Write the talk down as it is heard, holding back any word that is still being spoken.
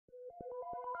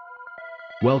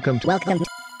Welcome to the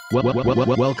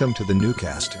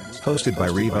Newcast, hosted by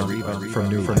Reva from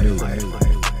New Life.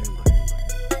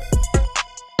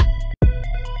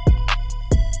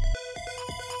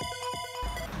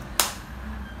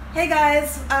 Hey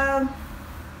guys, let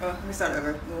me start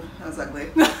over. Ooh, that was ugly.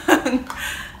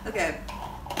 Okay.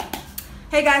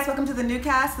 Hey guys, welcome to the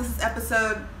Newcast. This is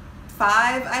episode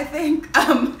 5, I think.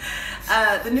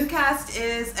 The Newcast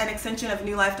is an extension of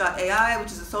newlife.ai,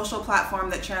 which is a social platform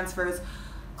that transfers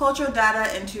cultural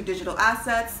data into digital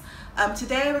assets.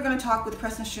 Today we're going to talk with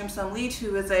Preston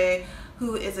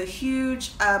who is a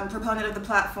huge proponent of the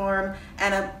platform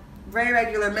and a very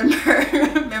regular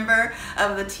member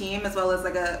of the team, as well as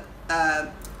like a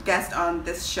guest on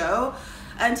this show.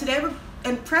 And today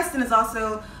and Preston is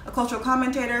also a cultural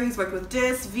commentator. He's worked with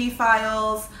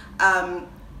V-Files. I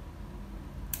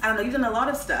don't know, you've done a lot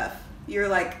of stuff. You're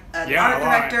like an art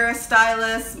director, a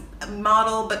stylist, a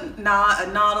model, but not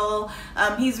a noddle.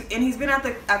 He's been at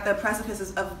the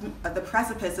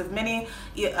precipice of many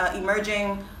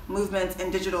emerging movements in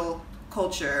digital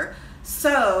culture.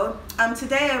 So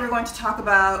today we're going to talk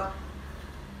about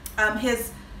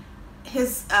his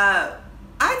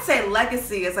I'd say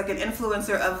legacy as like an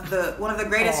influencer of one of the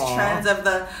greatest trends of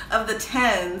the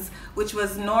tens, which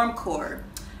was normcore.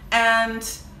 And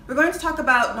we're going to talk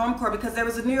about normcore because there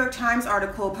was a New York Times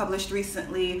article published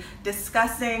recently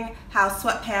discussing how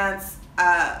sweatpants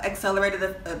accelerated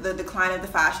the decline of the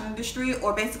fashion industry,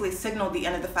 or basically signaled the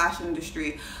end of the fashion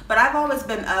industry. But I've always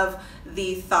been of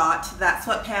the thought that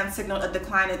sweatpants signaled a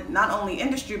decline in not only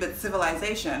industry but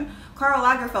civilization. Karl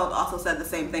Lagerfeld also said the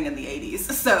same thing in the 80s,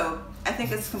 so I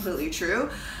think it's completely true.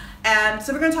 And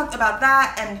so we're going to talk about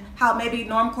that and how maybe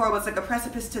normcore was like a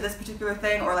precipice to this particular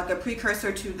thing, or like a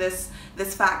precursor to this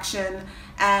faction.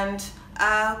 And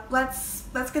let's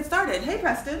get started. Hey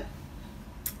Preston.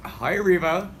 Hi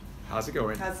Reva. How's it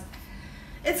going?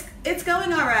 It's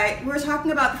going all right. We were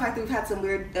talking about the fact that we've had some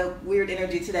weird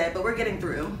energy today, but we're getting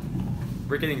through.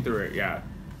 We're getting through it, yeah.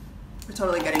 We're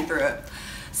totally getting through it.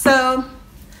 So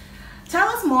tell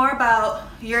us more about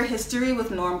your history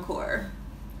with normcore.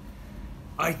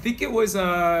 I think it was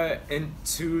in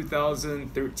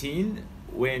 2013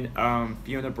 when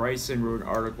Fiona Bryson wrote an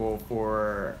article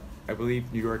for, I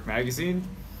believe, New York Magazine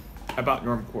about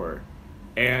normcore.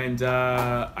 And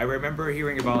I remember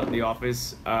hearing about The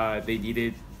Office. They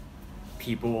needed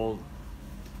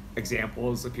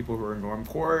examples of people who were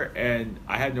normcore, and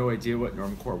I had no idea what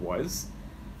normcore was.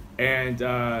 And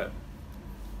the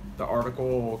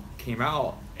article came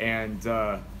out, and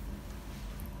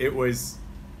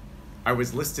I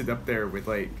was listed up there with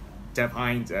like Dev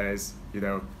Hines as,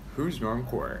 who's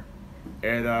normcore?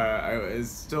 And I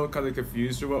was still kind of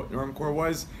confused with what normcore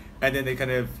was. And then they kind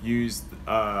of used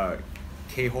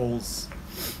K-Hole's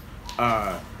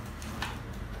concept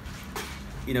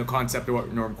of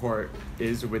what normcore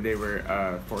is when they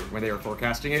were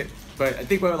forecasting it. But I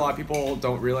think what a lot of people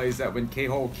don't realize that when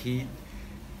K-Hole keyed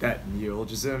that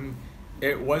neologism,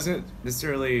 it wasn't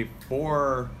necessarily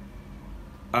for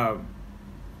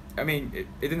it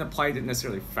didn't apply to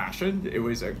necessarily fashion. It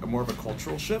was more of a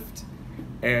cultural shift.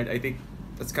 And I think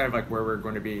that's kind of like where we're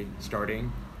going to be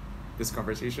starting this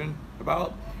conversation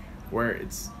about, where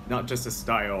it's not just a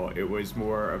style, it was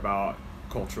more about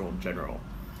cultural in general.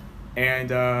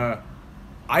 And I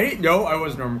didn't know I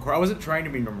was normcore. I wasn't trying to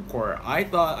be normcore. I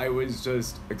thought I was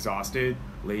just exhausted,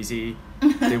 lazy,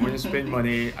 didn't want to spend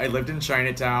money. I lived in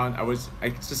Chinatown. I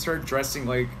just started dressing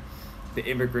like the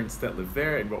immigrants that lived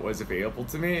there and what was available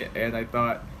to me. And I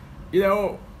thought,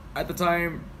 at the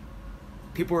time,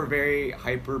 people were very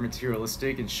hyper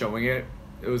materialistic and showing it.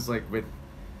 It was like with,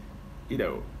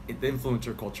 the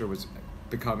influencer culture was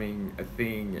becoming a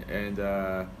thing,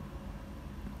 and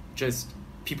just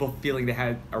people feeling they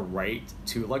had a right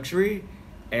to luxury,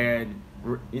 and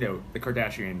the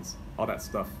Kardashians, all that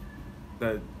stuff,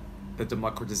 the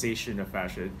democratization of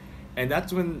fashion. And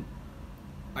that's when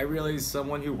I realized,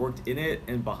 someone who worked in it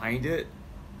and behind it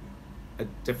at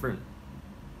different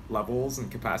levels and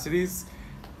capacities,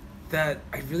 that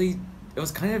it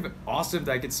was kind of awesome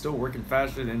that I could still work in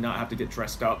fashion and not have to get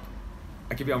dressed up.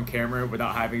 I could be on camera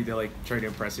without having to try to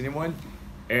impress anyone.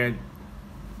 And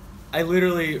I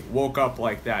literally woke up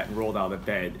like that and rolled out of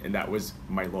bed, and that was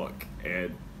my look.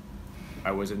 And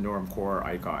I was a normcore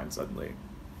icon suddenly.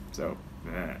 So,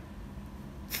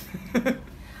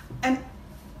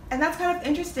 And that's kind of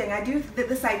interesting. I do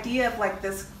this idea of like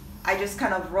this, I just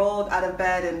kind of rolled out of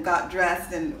bed and got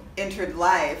dressed and entered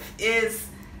life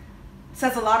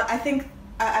says a lot. I think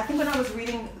when I was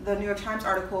reading the New York Times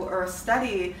article or a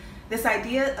study, this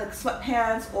idea like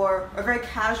sweatpants or very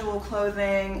casual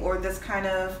clothing, or this kind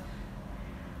of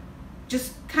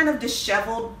just kind of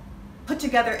disheveled, put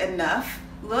together enough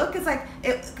look. It's like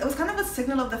it was kind of a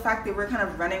signal of the fact that we're kind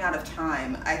of running out of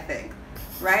time, I think,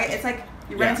 right? It's like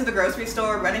you run into the grocery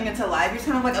store, running into life, you're just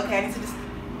kind of like, okay, I need to just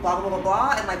blah blah blah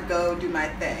blah and like go do my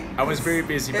thing. I was very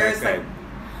busy back then.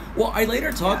 Well, I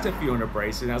later talked to Fiona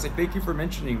Bryce, and I was like, thank you for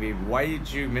mentioning me. Why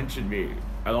did you mention me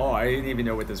at all? I didn't even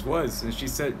know what this was. And she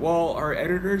said, well, our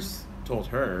editors told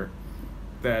her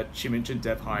that she mentioned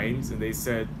Deb Hines, and they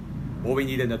said, well, we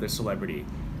need another celebrity.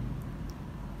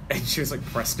 And she was like,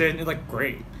 Preston? And like,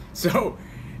 great. So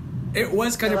it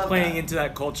was kind of playing into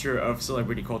that culture of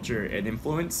celebrity culture and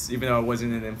influence, even though I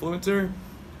wasn't an influencer.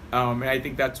 And I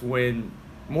think that's when,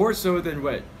 more so than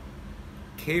what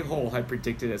K-Hole had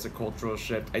predicted as a cultural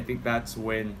shift, I think that's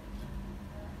when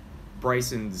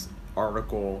Bryson's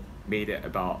article made it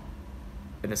about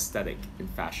an aesthetic in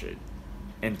fashion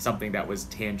and something that was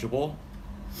tangible.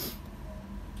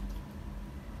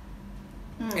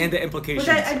 And the implications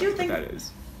I do think that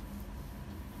is.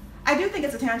 I do think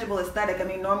it's a tangible aesthetic. I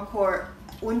mean, normcore,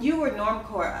 when you were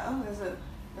normcore, oh, there's a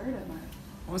bird in mine.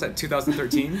 What was that,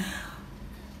 2013?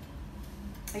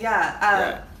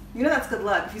 Yeah. You know that's good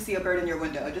luck if you see a bird in your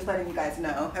window. Just letting you guys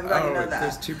know. Everybody know that.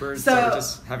 There's two birds that were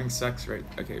just having sex, right?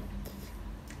 Okay.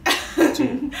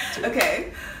 Two.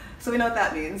 Okay. So we know what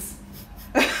that means.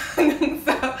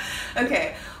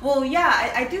 Okay. Well,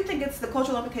 yeah, I do think it's the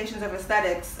cultural implications of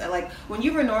aesthetics. Like, when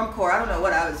you were normcore, I don't know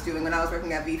what I was doing when I was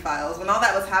working at V-Files. When all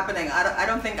that was happening, I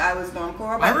don't think I was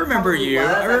normcore. I remember you.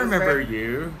 I remember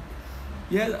you.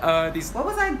 Yeah, these. What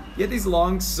was I? Yeah, these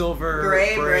long silver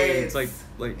gray braids. like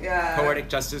poetic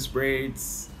justice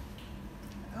braids.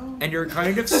 Oh. And you're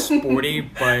kind of sporty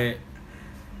but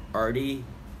arty.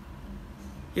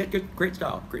 Yeah, great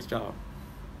style.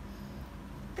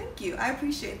 Thank you. I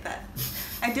appreciate that.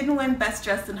 I didn't win best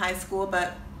dressed in high school,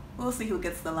 but we'll see who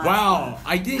gets the last. Wow, one.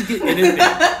 I didn't get anything.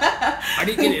 I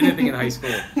didn't get anything in high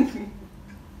school.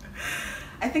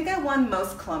 I think I won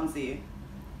most clumsy.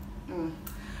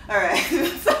 All right.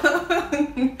 So, I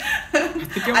didn't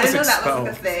know that was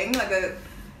like a thing.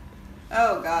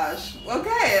 Oh gosh.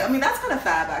 Okay. I mean, that's kind of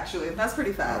fab, actually. That's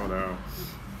pretty fab. Oh no.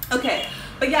 Okay,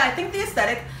 but yeah, I think the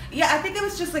aesthetic. Yeah, I think it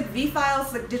was just like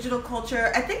V-Files, like digital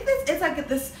culture. I think it's like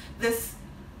this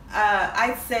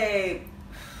I'd say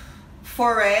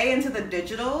foray into the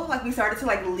digital. Like, we started to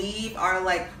like leave our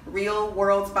like real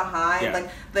worlds behind.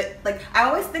 Yeah. I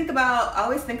always think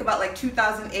about like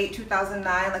 2008,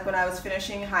 2009, like when I was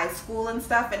finishing high school and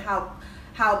stuff, and how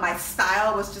my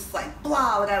style was just like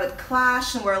blah, like I would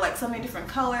clash and wear like so many different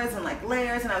colors and like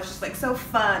layers, and I was just like so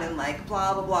fun and like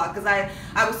blah blah blah, because I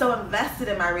was so invested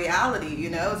in my reality, you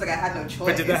know. It's like I had no choice.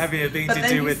 But did that have anything to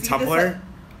do with Tumblr?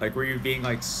 Like, were you being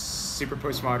like super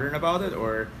postmodern about it,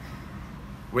 or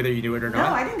whether you knew it or not?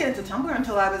 No, I didn't get into Tumblr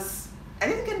until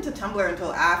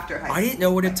after high school. I didn't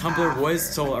know what a Tumblr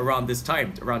was till around this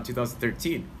time, around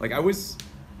 2013. Like, I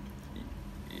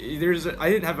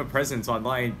didn't have a presence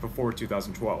online before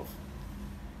 2012.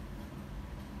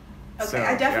 Okay, So,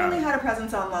 I definitely yeah. had a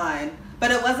presence online,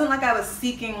 but it wasn't like I was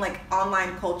seeking like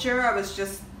online culture. I was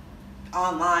just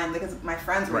online because my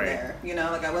friends were there, you know,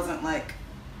 like I wasn't like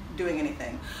doing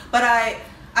anything. But I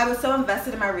was so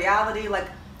invested in my reality. Like,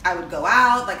 I would go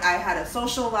out, like I had a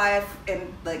social life, and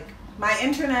like my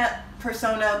internet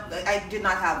persona, I did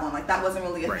not have one. Like, that wasn't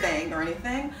really a thing or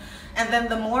anything. And then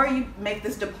the more you make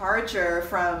this departure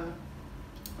from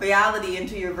reality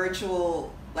into your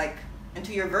virtual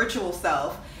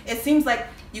self, it seems like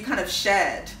you kind of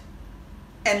shed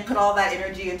and put all that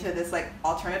energy into this like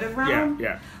alternative realm.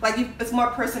 Yeah. Like, it's more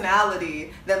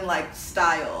personality than like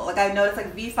style. Like, I noticed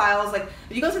like V-Files, like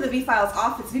if you go to the V-Files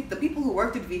office, the people who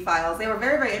worked at V-Files, they were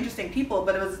very, very interesting people,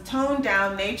 but it was a toned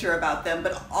down nature about them.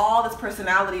 But all this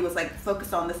personality was like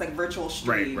focused on this like virtual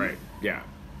stream. Right. Yeah.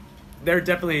 They're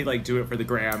definitely like do it for the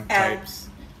gram types.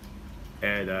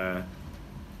 And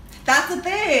that's the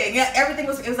thing. Yeah, it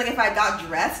was like if I got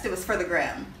dressed, it was for the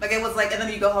gram. Like, it was like, and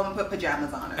then you go home and put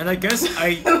pajamas on it. And I guess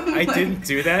I didn't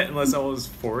do that unless I was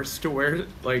forced to wear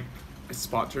like a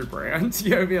sponsored brand.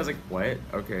 You know what I mean? I was like, what?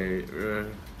 Okay.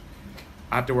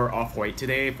 I have to wear Off-White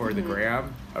today for the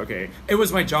gram. Okay. It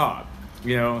was my job,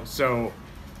 you know? So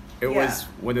it was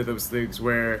one of those things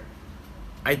where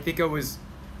I think I was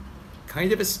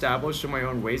kind of established in my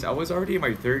own ways. I was already in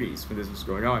my 30s when this was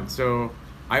going on. So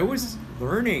I was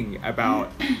learning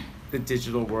about the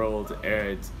digital world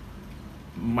and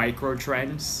micro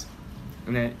trends.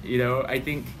 And that, you know, I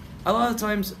think a lot of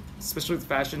times, especially with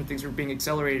fashion, things were being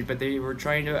accelerated, but they were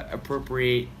trying to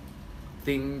appropriate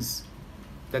things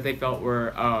that they felt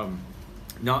were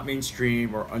not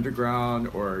mainstream or underground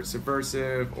or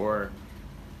subversive or,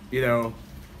 you know,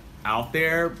 out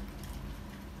there,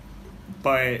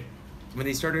 But when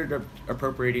they started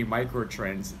appropriating micro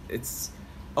trends, it's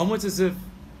almost as if,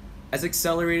 as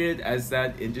accelerated as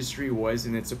that industry was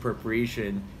in its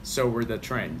appropriation, so were the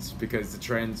trends, because the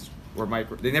trends were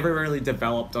micro. They never really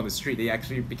developed on the street. They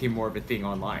actually became more of a thing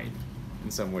online,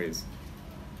 in some ways.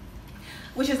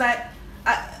 Which is I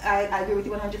agree with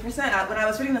you 100%. When I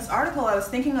was reading this article, I was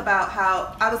thinking about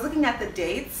how I was looking at the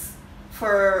dates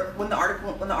for when the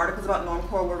articles about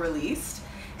normcore were released.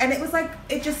 And it was like,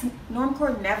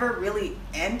 normcore never really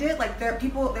ended. Like there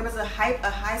was a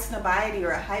high snobiety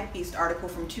or a hype beast article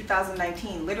from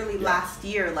 2019, literally last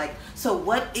year. Like, so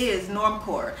what is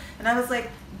normcore? And I was like,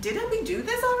 didn't we do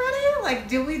this already? Like,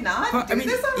 did we not do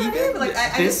this already? Even like,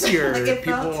 this year, like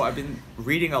I've been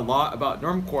reading a lot about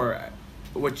normcore,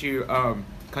 what you kind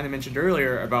of mentioned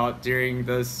earlier about during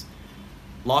this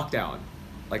lockdown,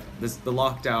 like the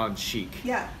lockdown chic,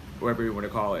 whatever you want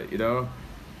to call it, you know.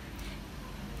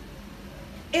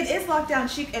 It is lockdown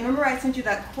chic, and remember I sent you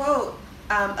that quote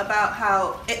about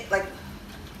how it, like,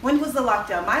 when was the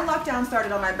lockdown? My lockdown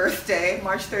started on my birthday,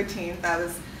 March 13th. I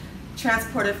was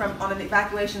transported on an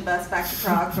evacuation bus back to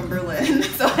Prague from Berlin.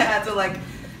 So I had to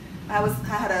I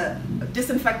had a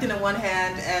disinfectant in one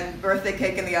hand and birthday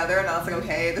cake in the other, and I was like,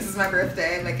 okay, this is my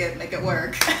birthday, make it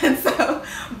work. And so,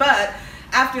 but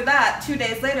after that, 2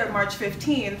 days later, March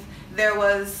 15th, there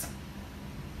was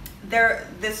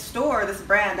this store, this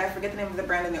brand, I forget the name of the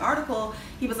brand in the article,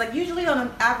 he was like, usually on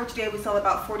an average day we sell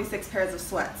about 46 pairs of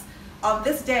sweats. On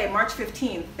this day, March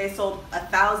 15th, they sold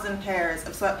 1,000 pairs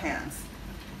of sweatpants.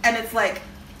 And it's like,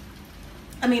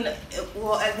 I mean,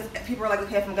 people are like,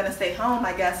 okay, if I'm gonna stay home,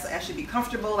 I guess I should be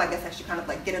comfortable, I guess I should kind of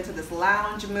like get into this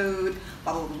lounge mood,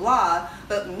 blah, blah, blah, blah.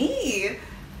 But me,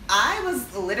 I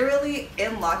was literally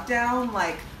in lockdown,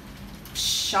 like,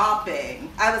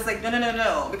 shopping. I was like,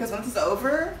 no, because once it's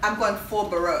over, I'm going full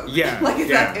Baroque. Yeah. Like,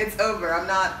 it's over. I'm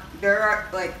not, there are,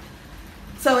 like,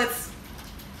 so it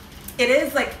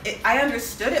is like, I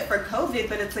understood it for COVID,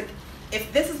 but it's like,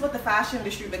 if this is what the fashion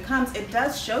industry becomes, it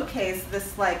does showcase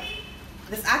this, like,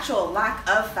 this actual lack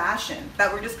of fashion,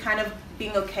 that we're just kind of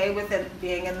being okay with it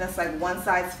being in this, like,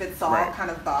 one-size-fits-all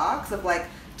kind of box of, like,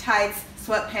 tights,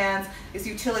 sweatpants, this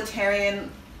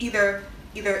utilitarian, either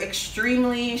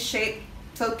extremely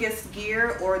shape-focused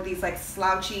gear or these like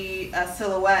slouchy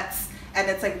silhouettes, and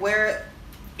it's like, where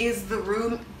is the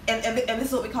room? And this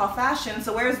is what we call fashion.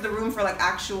 So where is the room for like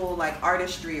actual like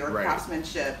artistry or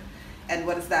craftsmanship? And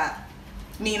what does that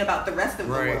mean about the rest of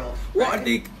the world? Well, I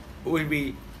think when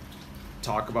we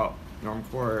talk about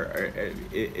normcore,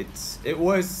 it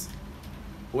was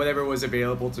whatever was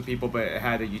available to people, but it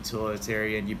had a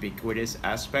utilitarian, ubiquitous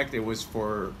aspect. It was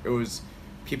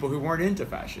people who weren't into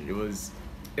fashion.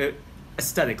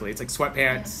 Aesthetically, it's like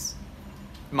sweatpants,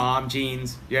 mom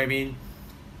jeans, you know what I mean?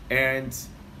 And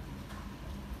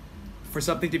for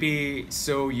something to be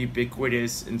so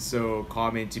ubiquitous and so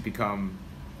common to become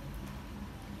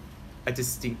a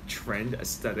distinct trend,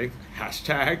 aesthetic,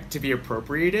 hashtag, to be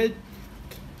appropriated,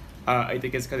 I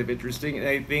think it's kind of interesting. And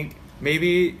I think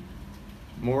maybe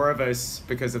more of us,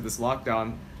 because of this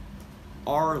lockdown,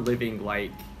 are living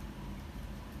like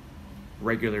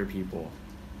regular people.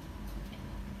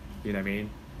 You know what I mean?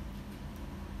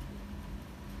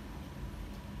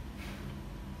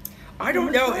 I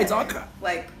don't know. It's all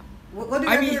like, what do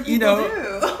regular people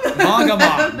do?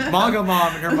 Manga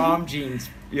mom and her mom jeans.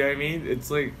 You know what I mean? It's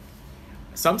like,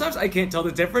 sometimes I can't tell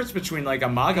the difference between like a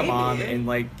MAGA mom and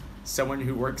like someone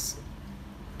who works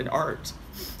in art.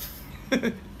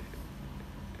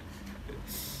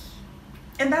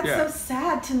 And that's so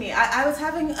sad to me. I was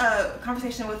having a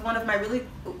conversation with one of my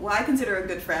I consider a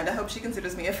good friend. I hope she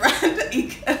considers me a friend,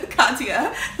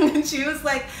 Katya. And she was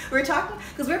like, we were talking,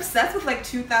 because we're obsessed with like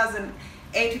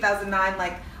 2008, 2009,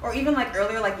 like, or even like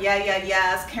earlier, like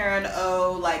Yes, Karen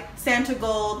O, like Santa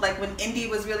Gold, like when indie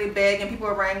was really big and people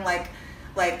were wearing like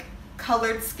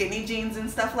colored skinny jeans and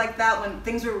stuff like that, when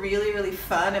things were really, really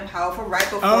fun and powerful right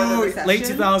before the recession. Late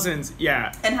 2000s,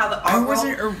 yeah. And how the I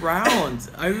wasn't around.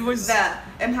 I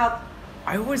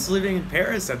was living in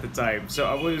Paris at the time, so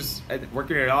I was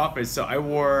working in an office, so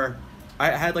I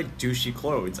had like douchey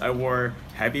clothes. I wore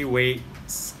heavyweight,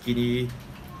 skinny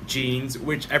jeans,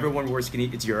 which everyone wore skinny,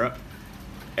 it's Europe.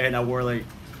 And I wore like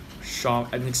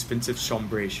an expensive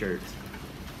chambray shirt.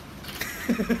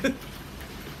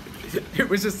 It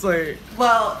was just like...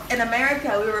 Well, in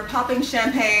America, we were popping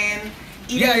champagne,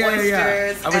 eating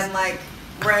oysters, and like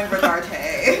wearing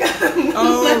Rodarte.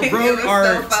 Oh, like, road it was art.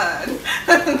 so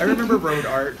fun. I remember road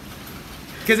art.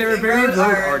 Because they were very road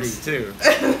arty, too.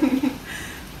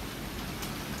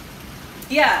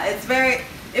 Yeah, it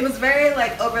was very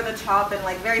like over the top and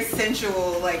like very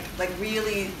sensual, like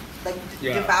really like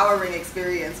Yeah. devouring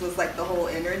experience was like the whole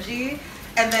energy.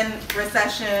 And then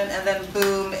recession, and then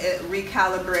boom, it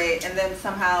recalibrate, and then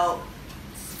somehow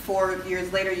 4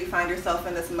 years later you find yourself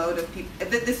in this mode of people.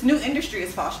 This new industry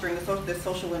is fostering, this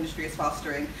social industry is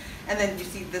fostering, and then you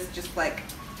see this just like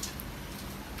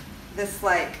this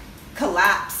like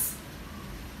collapse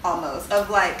almost of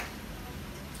like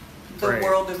the Right.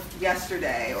 world of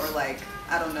yesterday, or like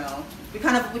I don't know. We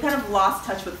kind of lost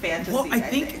touch with fantasy. Well, I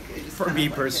think It just for kind me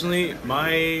of, like, personally, hit us in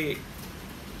my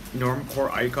normcore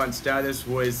icon status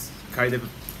was kind of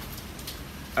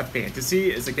a fantasy.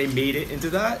 It's like they made it into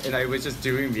that, and I was just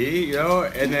doing me, you know.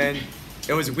 And then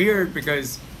it was weird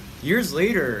because years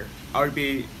later, I would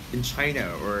be in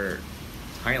China or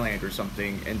Thailand or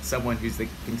something, and someone who's like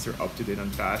thinks they're up to date on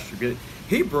fashion would be like,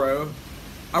 "Hey, bro,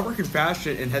 I work in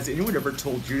fashion, and has anyone ever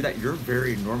told you that you're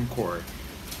very normcore?"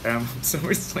 So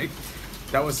it's like,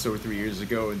 that was so 3 years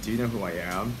ago, and do you know who I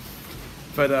am?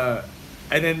 But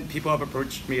and then people have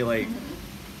approached me like,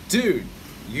 "Dude,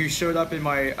 you showed up in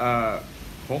my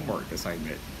homework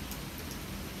assignment,"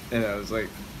 and I was like,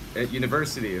 at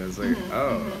university, and I was like,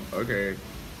 "Oh, okay."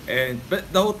 And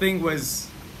but the whole thing was,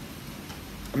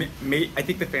 I mean, I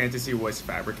think the fantasy was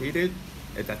fabricated,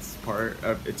 and that's part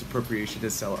of its appropriation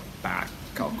to sell it back.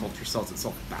 Culture sells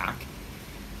itself back.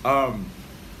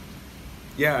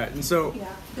 Yeah, and so Yeah,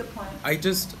 good point. I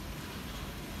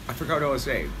forgot what I was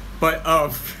saying, but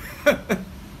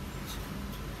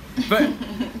but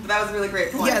That was a really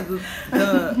great point.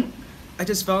 yeah, I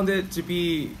just found it to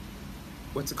be,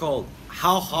 what's it called?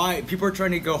 How high people are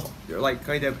trying to go, like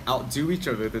kind of outdo each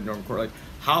other. The normcore, like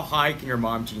how high can your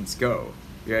mom jeans go?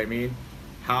 You know what I mean?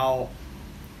 How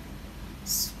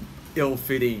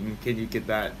ill-fitting can you get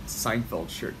that Seinfeld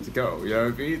shirt to go? You know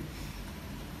what I mean?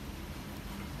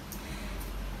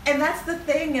 And that's the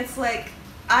thing, it's like,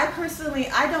 I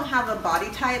don't have a body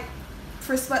type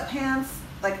for sweatpants.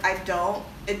 Like, I don't.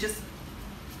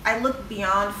 I look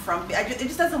beyond frumpy. It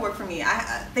just doesn't work for me.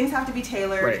 Things have to be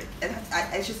tailored. Right.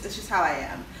 It's just how I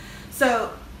am.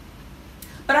 So,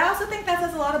 but I also think that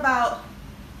says a lot about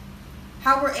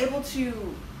how we're able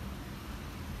to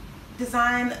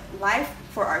design life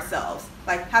for ourselves,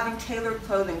 like having tailored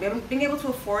clothing, being able to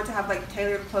afford to have like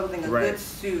tailored clothing, a Right. good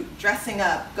suit, dressing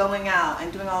up, going out,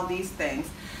 and doing all these things.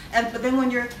 But then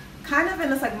when you're kind of in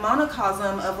this like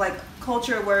monocosm of like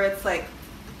culture where it's like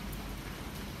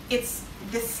it's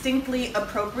distinctly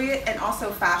appropriate and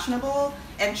also fashionable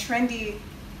and trendy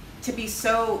to be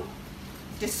so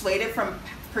dissuaded from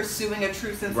pursuing a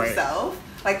true sense Right. of self.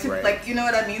 Like to Right. like, you know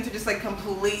what I mean, to just like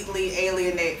completely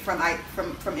alienate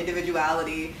from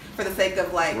individuality for the sake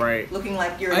of like Right. looking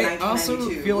like you're I also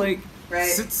 1992. feel like right?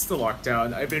 since the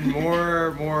lockdown, I've been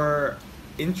more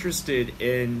interested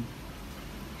in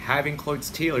having clothes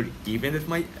tailored, even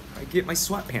if I get my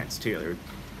sweatpants tailored.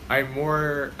 I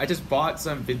just bought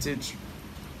some vintage,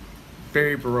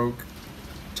 very Baroque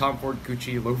Tom Ford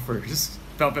Gucci loafers,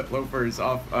 velvet loafers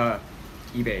off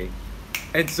eBay.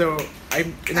 And so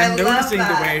I'm I love noticing the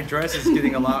that. way I dress is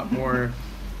getting a lot more,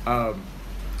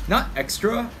 not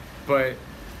extra, but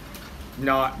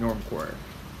not normcore.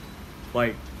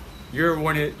 Like, you're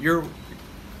one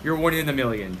in a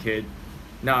million, kid.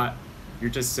 Not, you're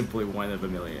just simply one of a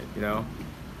million, you know?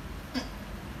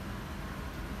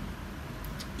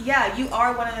 Yeah, you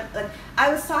are one of the, like,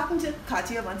 I was talking to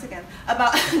Katya once again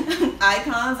about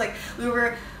icons. Like, we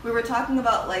were talking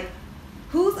about like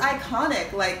who's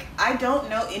iconic. Like, I don't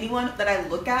know anyone that I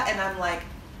look at and I'm like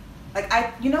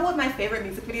you know what my favorite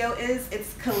music video is?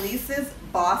 It's Khalees's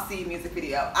Bossy music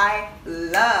video. I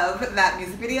love that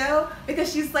music video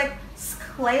because she's like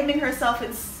claiming herself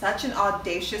in such an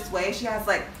audacious way. She has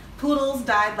like poodles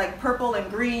dyed like purple and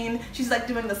green. She's like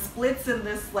doing the splits in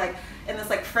this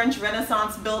French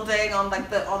Renaissance building on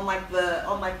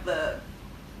the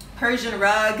Persian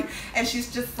rug, and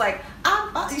she's just like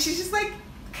she's just like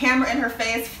camera in her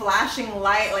face, flashing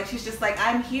light, like she's just like,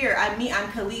 I'm here, I'm me, I'm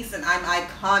Khalees, and I'm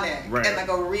iconic, Right. in like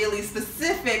a really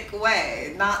specific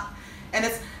way.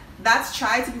 That's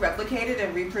tried to be replicated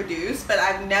and reproduced, but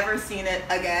I've never seen it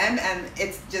again, and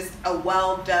it's just a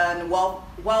well done,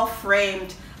 well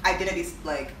framed identity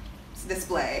like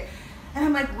display. And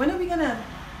I'm like, when are we gonna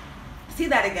see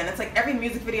that again? It's like every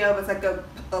music video was like a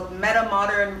meta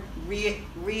modern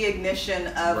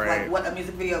reignition of Right. like what a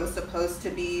music video was supposed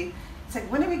to be. It's like,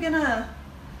 when are we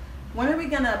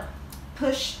gonna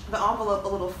push the envelope a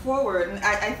little forward? And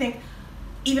I think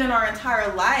even in our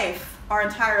entire lives, or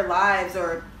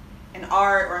in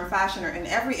art or in fashion or in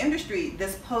every industry,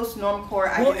 this post-normcore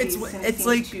identity seems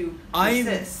like to I'm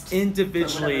persist for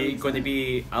individually whatever going to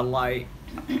reason.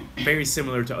 be very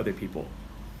similar to other people,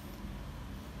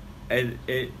 and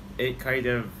it kind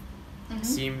of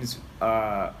seems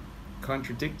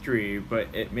contradictory, but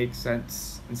it makes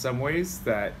sense in some ways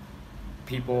that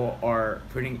people are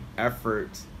putting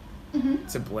effort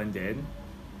to blend in,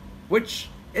 which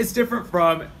is different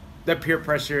from the peer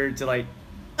pressure to like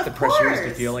the pressures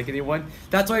to feel like anyone.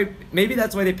 That's why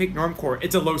they pick normcore.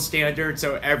 It's a low standard,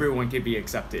 so everyone can be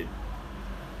accepted.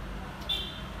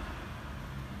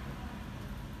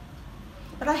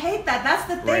 But I hate that. That's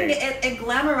the thing. Right. It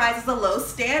glamorizes a low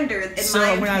standard, in So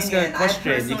my I'm going to opinion. ask a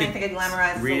question. I personally think it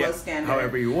glamorizes a low standard.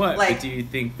 However you want. Like, but do you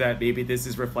think that maybe this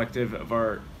is reflective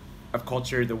of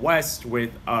culture in the West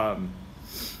with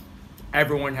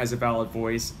everyone has a valid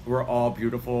voice. We're all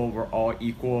beautiful. We're all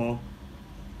equal.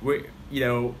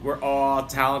 We're all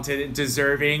talented and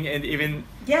deserving, and even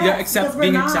except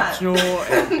being exceptional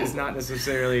is not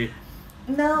necessarily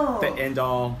the end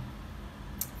all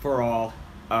for all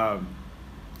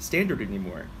standard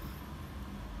anymore.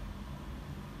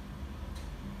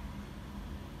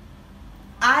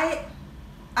 I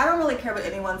don't really care what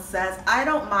anyone says. I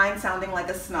don't mind sounding like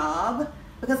a snob,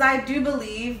 because I do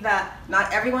believe that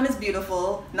not everyone is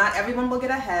beautiful, not everyone will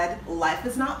get ahead, life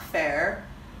is not fair,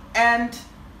 and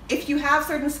if you have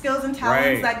certain skills and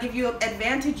talents that give you an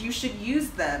advantage, you should use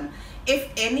them. If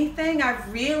anything,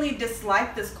 I've really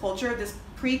disliked this culture, this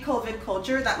pre-COVID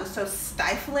culture that was so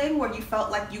stifling, where you felt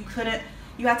like you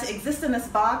had to exist in this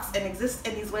box and exist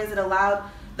in these ways that allowed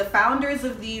the founders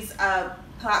of these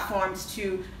platforms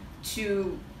to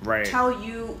tell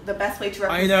you the best way to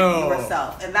represent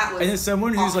yourself. And that was as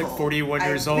someone who's awful. like 41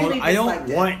 years old, really I don't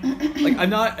disliked want, like, I'm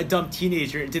not a dumb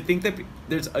teenager, to think that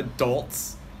there's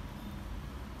adults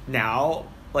now,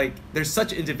 like, there's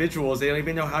such individuals, they don't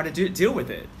even know how to deal with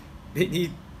it. They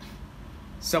need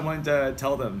someone to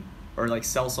tell them or like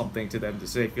sell something to them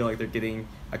so they feel like they're getting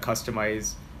a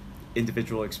customized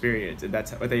individual experience, and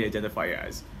that's what they identify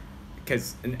as,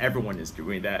 and everyone is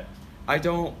doing that. I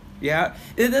don't. Yeah,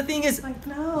 the thing is, like,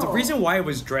 no. The reason why I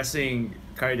was dressing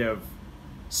kind of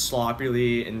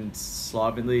sloppily and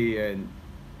slovenly and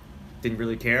didn't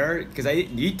really care, because I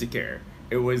didn't need to care.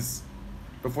 It was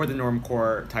before the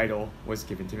normcore title was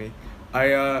given to me.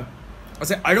 I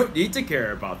was like, I don't need to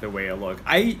care about the way I look.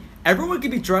 Everyone could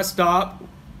be dressed up,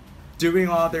 doing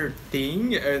all their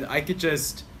thing, and I could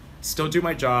just still do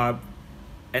my job,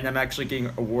 and I'm actually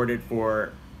getting awarded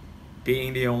for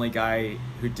being the only guy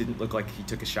who didn't look like he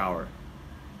took a shower.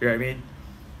 You know what I mean?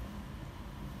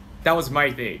 That was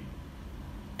my thing.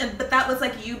 But that was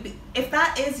like if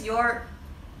that's your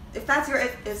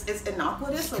is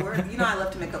innocuous a word? I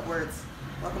love to make up words.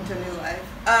 Welcome to a new life.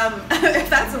 If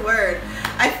that's a word,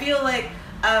 I feel like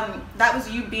that was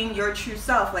you being your true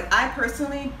self. Like, I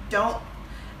personally don't.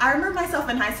 I remember myself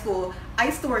in high school. I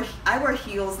wear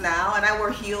heels now, and I wore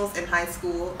heels in high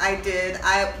school.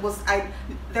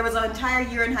 There was an entire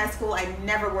year in high school I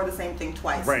never wore the same thing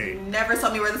twice. Right. You never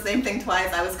saw me wear the same thing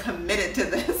twice. I was committed to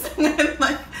this.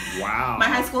 Like, wow. My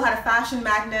high school had a fashion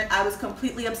magnet. I was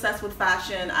completely obsessed with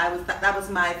fashion. That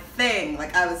was my thing.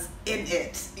 Like, I was in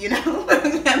it,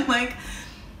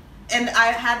 and I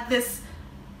had this,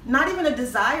 not even a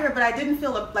desire, but I didn't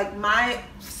feel like my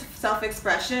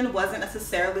self-expression wasn't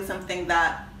necessarily something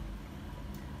that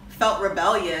felt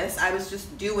rebellious. I was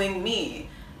just doing me,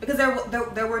 because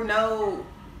there were no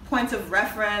points of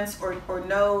reference or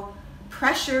no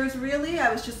pressures, really.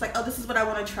 I was just like, oh, this is what I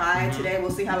want to try today. We'll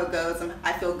see how it goes, and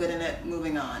I feel good in it,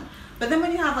 moving on. But then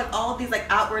when you have like all of these like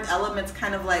outward elements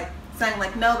kind of like saying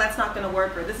like, no, that's not going to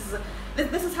work, or this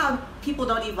is how people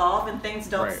don't evolve and things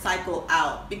don't cycle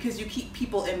out, because you keep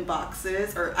people in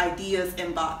boxes or ideas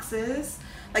in boxes.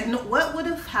 Like, what would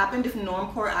have happened if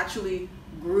normcore actually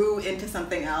grew into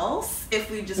something else?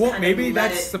 If we just maybe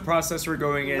that's the process we're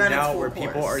going in now, where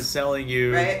people are selling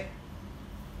you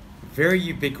very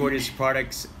ubiquitous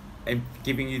products and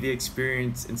giving you the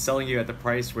experience and selling you at the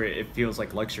price where it feels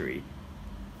like luxury.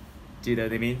 Do you know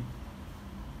what I mean?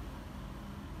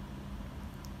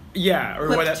 Yeah, or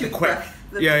what the quick.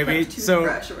 Yeah, I mean,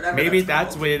 so maybe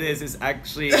that's what it is. It's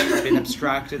actually been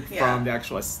abstracted from the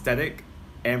actual aesthetic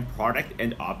and product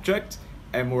and object,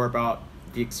 and more about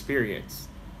the experience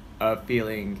of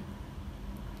feeling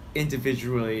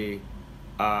individually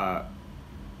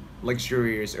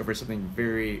luxurious over something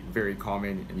very, very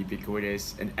common and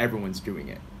ubiquitous, and everyone's doing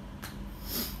it.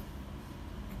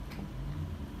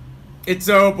 It's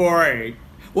so boring.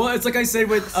 Well, it's like I said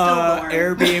with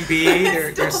Airbnb,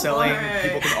 they're selling,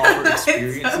 people can offer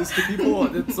experiences to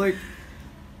people. It's like,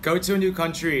 go to a new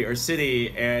country or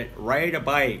city and ride a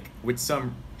bike with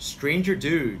some strange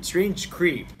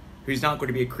creep, who's not going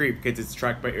to be a creep because it's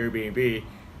tracked by Airbnb,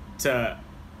 to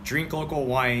drink local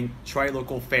wine, try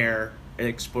local fare, and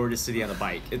explore the city on a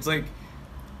bike. It's like,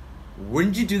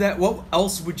 wouldn't you do that? What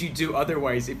else would you do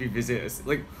otherwise if you visit us?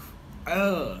 Like,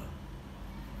 I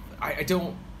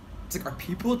don't. It's like, are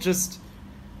people just?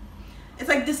 It's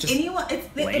like, does just anyone?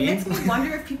 It makes me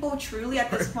wonder if people truly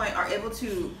at this point are able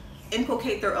to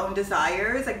inculcate their own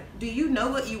desires. Like, do you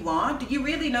know what you want? Do you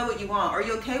really know what you want? Are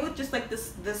you okay with just like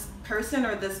this person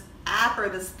or this app or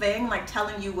this thing like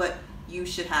telling you what you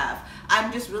should have?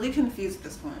 I'm just really confused at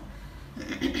this point.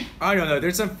 I don't know.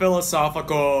 There's some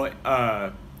philosophical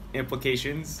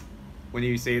implications when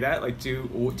you say that. Like,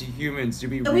 do humans, do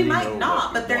we really We might know not,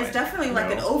 what we but there's want? definitely like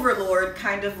No? an overlord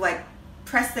kind of like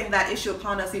pressing that issue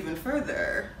upon us even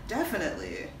further.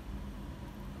 Definitely.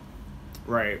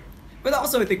 Right. But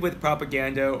also, I think with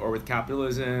propaganda or with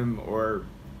capitalism or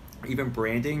even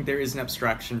branding, there is an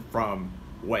abstraction from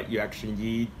what you actually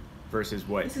need versus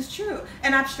what. This is true.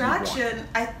 And abstraction,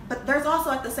 but there's also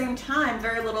at the same time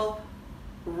very little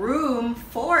room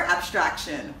for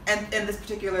abstraction and in this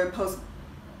particular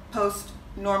post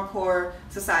normcore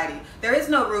society. There is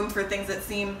no room for things that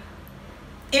seem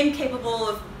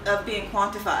incapable of being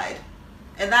quantified.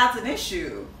 And that's an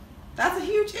issue. That's a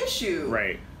huge issue.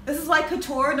 Right. This is why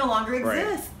couture no longer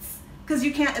exists. Because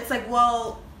you can't, it's like,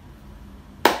 well,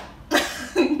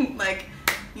 like,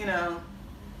 you know.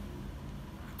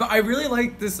 But I really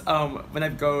like this, when I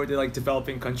go to like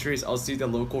developing countries, I'll see the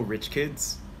local rich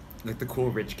kids, like the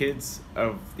cool rich kids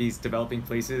of these developing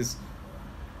places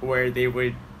where they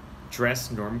would dress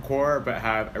normcore but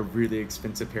have a really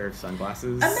expensive pair of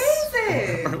sunglasses.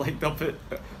 Amazing! Or like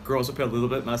girls will put a little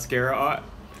bit of mascara on.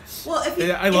 Well,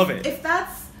 I love it. If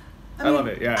that's, I love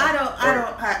it. Yeah.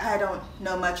 I don't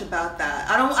know much about that.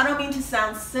 I don't mean to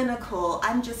sound cynical.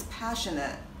 I'm just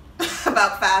passionate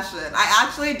about fashion. I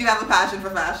actually do have a passion for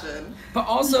fashion. But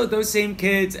also, those same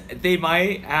kids, they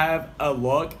might have a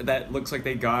look that looks like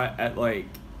they got at like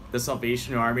the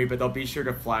Salvation Army, but they'll be sure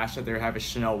to flash that they have a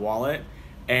Chanel wallet,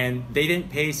 and they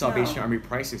didn't pay Salvation Army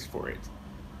prices for it.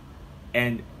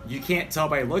 And you can't tell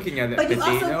by looking at it, but you they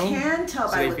also know. can tell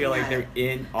so by they feel looking like at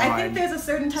they're in on I think there's a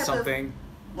certain type something.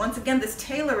 of, once again, this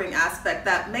tailoring aspect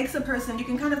that makes a person, you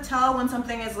can kind of tell when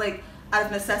something is like out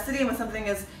of necessity and when something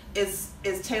is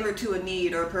tailored to a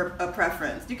need or a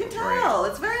preference. You can tell. Right.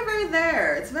 It's very, very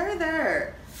there. It's very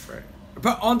there. Right.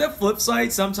 But on the flip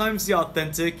side, sometimes the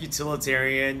authentic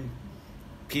utilitarian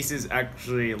pieces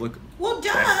actually look. Well,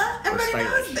 duh. Everybody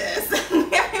knows this.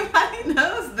 Everybody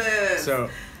knows this. So,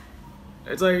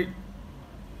 it's like.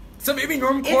 So maybe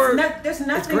normcore. There's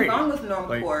nothing wrong with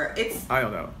normcore. Like, it's I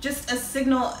don't know. Just a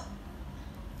signal.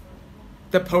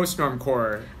 The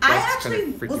post-normcore. I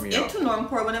actually kind of was into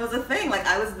normcore when it was a thing. Like,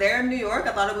 I was there in New York.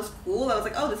 I thought it was cool. I was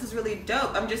like, oh, this is really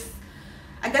dope. I guess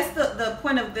the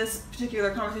point of this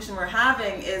particular conversation we're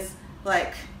having is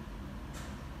like.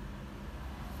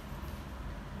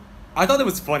 I thought it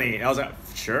was funny. I was like,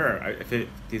 sure, if it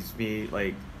gives me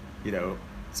like, you know,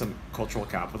 some cultural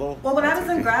capital. Well, when I was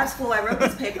in grad school, I wrote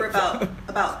this paper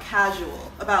about casual,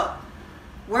 about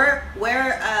where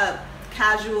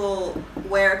casual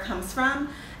wear comes from,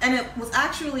 and it was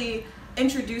actually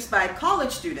introduced by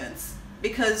college students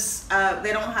because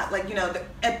they don't have, like, you know,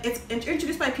 it's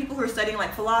introduced by people who are studying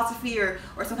like philosophy or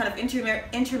some kind of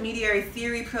intermediary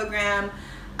theory program,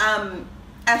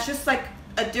 as just like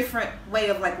a different way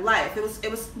of like life.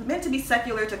 It was meant to be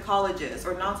secular to colleges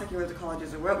or non-secular to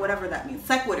colleges or whatever that means.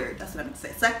 Sequitur, that's what I meant to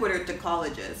say. Sequitur to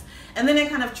colleges. And then it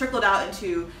kind of trickled out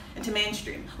into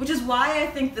mainstream, which is why I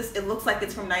think it looks like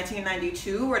it's from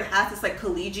 1992, where it has this like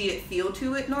collegiate feel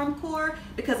to it, normcore,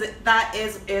 because that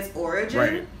is its origin.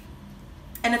 Right.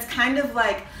 And it's kind of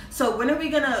like, so when are we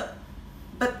gonna,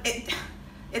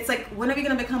 it's like, when are we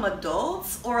going to become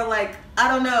adults? Or like, I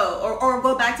don't know, or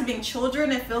go back to being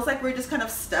children? It feels like we're just kind of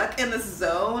stuck in this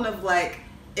zone of like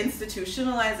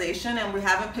institutionalization and we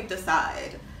haven't picked a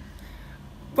side.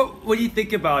 But when you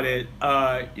think about it,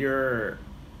 why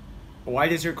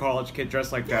does your college kid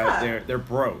dress like that? They're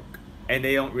broke and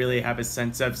they don't really have a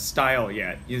sense of style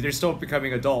yet. They're still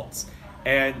becoming adults.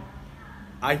 And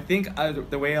I think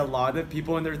the way a lot of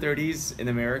people in their 30s in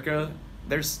America,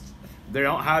 they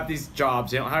don't have these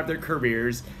jobs, they don't have their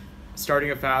careers,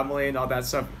 starting a family and all that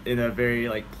stuff in a very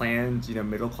like planned, you know,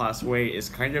 middle class way is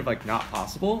kind of like not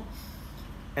possible.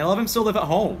 And a lot of them still live at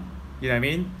home. You know what I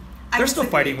mean? They're still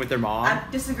fighting with their mom.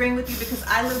 I'm disagreeing with you because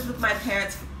I lived with my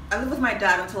parents. I lived with my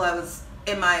dad until I was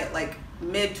in my like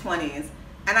mid-20s.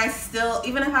 And I still,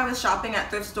 even if I was shopping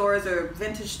at thrift stores or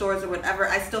vintage stores or whatever,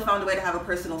 I still found a way to have a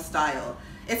personal style.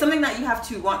 It's something that you have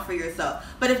to want for yourself.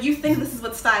 But if you think this is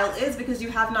what style is because you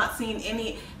have not seen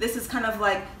this is kind of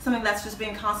like something that's just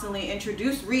being constantly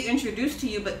reintroduced to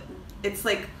you, but it's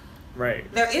like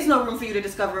Right. There is no room for you to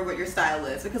discover what your style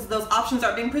is because those options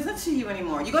aren't being presented to you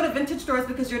anymore. You go to vintage stores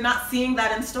because you're not seeing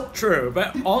that in store. True,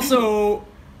 but also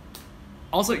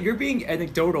you're being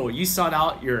anecdotal. You sought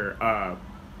out your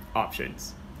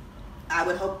options. I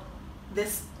would hope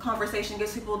this conversation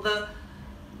gives people the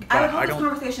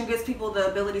conversation gives people the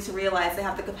ability to realize they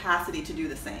have the capacity to do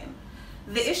the same.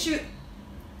 The issue.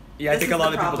 Yeah, I think a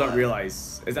lot of people don't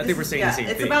realize. I think we're saying the same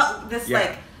thing. It's about this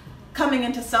like coming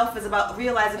into self is about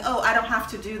realizing, oh, I don't have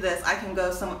to do this. I can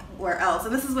go somewhere else.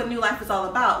 And this is what New Life is all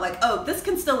about. Like, oh, this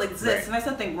can still exist, right. and there's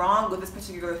nothing wrong with this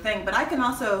particular thing, but I can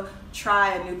also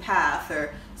try a new path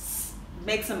or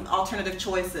make some alternative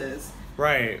choices.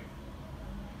 Right.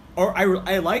 Or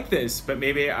I like this, but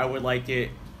maybe I would like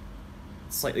it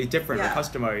slightly different or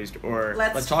customized, or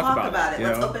let's talk about it.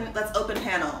 Let's open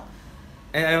panel.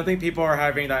 And I don't think people are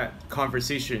having that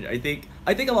conversation. I think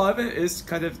a lot of it is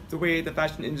kind of the way the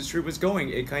fashion industry was going.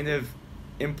 It kind of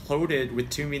imploded with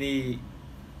too many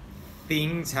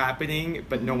things happening,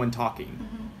 but no one talking.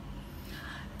 Mm-hmm.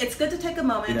 It's good to take a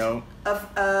moment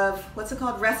of what's it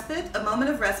called, respite, a moment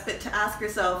of respite to ask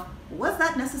yourself, was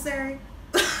that necessary?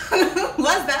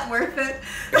 Was that worth it?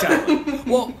 Exactly.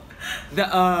 Well,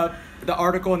 the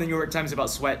article in the New York Times about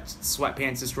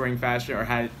sweatpants destroying fashion, or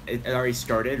had it already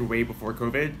started way before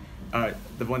COVID.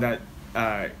 The one that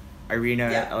Irina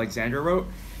Alexandra wrote,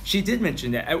 she did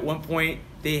mention that at one point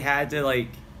they had to like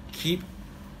keep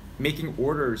making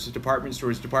orders to department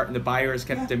stores. The buyers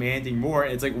kept demanding more.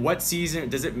 And it's like, what season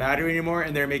does it matter anymore?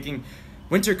 And they're making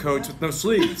winter coats with no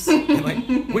sleeves and like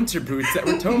winter boots that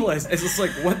were toeless. It's just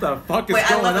like, what the fuck is going on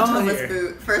here? I love a toeless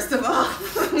boot, first of all.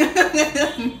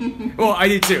 Well, I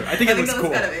do too. I think it looks cool.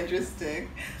 Kind of interesting.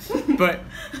 But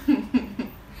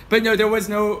no, there was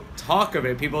no talk of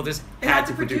it. People just had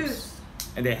to produce.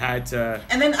 And they had to.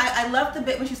 And then I love the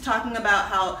bit when she's talking about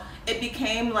how it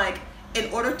became like, in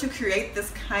order to create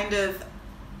this kind of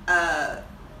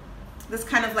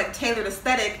like tailored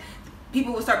aesthetic,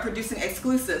 people would start producing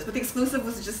exclusives, but the exclusive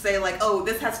was to just say like, oh,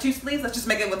 this has 2 sleeves, let's just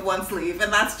make it with 1 sleeve,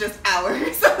 and that's just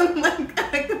ours.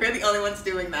 like we're the only ones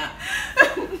doing that.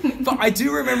 But I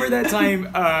do remember that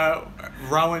time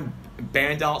Rowan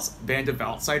Band of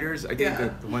Outsiders, I think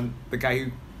the guy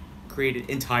who created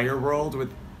Entire World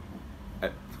with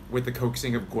the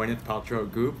coaxing of Gwyneth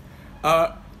Paltrow Goop.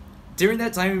 During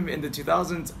that time in the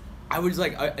 2000s, I was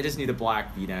like, I just need a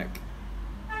black V-neck.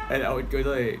 And I would go to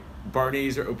like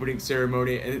Barney's or opening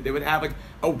ceremony, and they would have like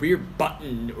a weird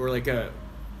button or like a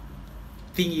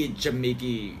thingy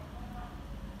Jamaican.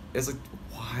 It's like,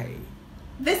 why?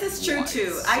 This is true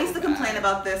too. I used to complain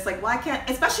about this, like, why can't,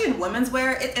 especially in women's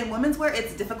wear. In women's wear,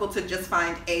 it's difficult to just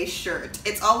find a shirt.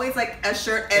 It's always like a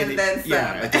shirt and then some.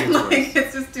 Yeah, and like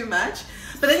it's just too much.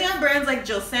 But then you have brands like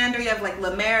Jill Sander. You have like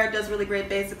La Mer does really great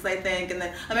basics, I think. And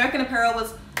then American Apparel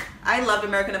I loved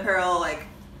American Apparel, like,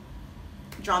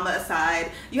 drama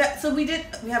aside. So we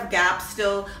have Gap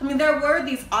still. I mean, there were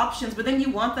these options, but then you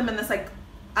want them in this, like,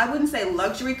 I wouldn't say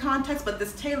luxury context, but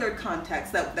this tailored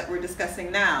context that we're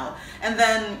discussing now. And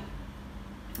then,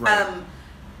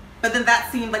 but then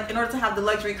that seemed like in order to have the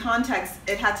luxury context,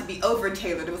 it had to be over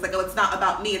tailored. It was like, oh, it's not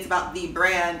about me, it's about the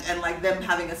brand and like them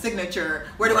having a signature.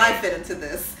 Where do I fit into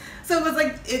this? So it was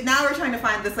like, now we're trying to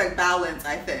find this like balance,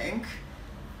 I think.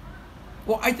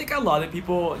 Well, I think a lot of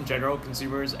people in general,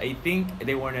 consumers, I think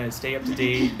they want to stay up to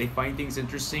date. They find things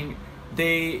interesting.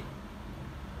 They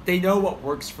know what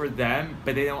works for them,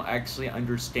 but they don't actually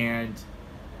understand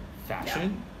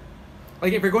fashion. Yeah.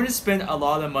 Like, if you're going to spend a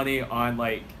lot of money on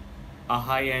like a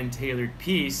high-end tailored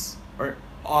piece or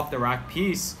off-the-rack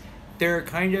piece, they're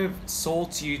kind of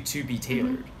sold to you to be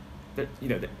tailored.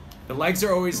 The legs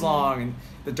are always long and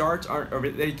the darts aren't over.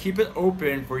 They keep it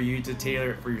open for you to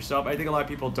tailor it for yourself. I think a lot of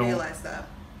people don't realize that.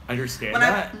 Understand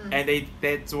that, and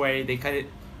that's why they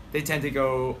tend to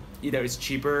go, it's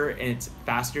cheaper and it's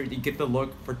faster. You get the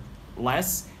look for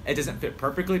less. It doesn't fit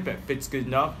perfectly, but it fits good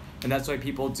enough, and that's why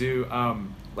people do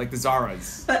like the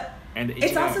Zaras. But and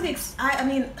it's also I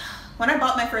mean, when I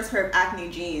bought my first pair of Acne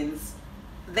jeans,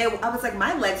 I was like,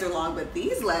 my legs are long, but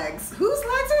these legs, whose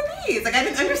legs are these? Like, I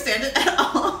didn't understand it at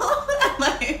all.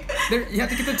 Like, you have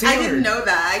to get them tailored. I didn't know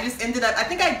that. I just ended up, I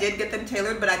think I did get them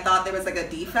tailored, but I thought there was like a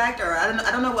defect, or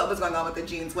I don't know what was going on with the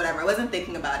jeans, whatever. I wasn't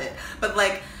thinking about it. But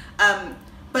like,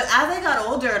 but as I got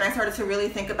older and I started to really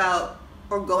think about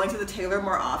or going to the tailor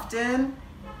more often,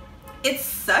 it's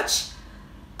such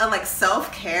a like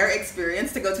self-care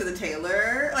experience to go to the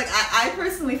tailor. Like, I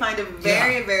personally find it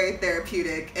very, very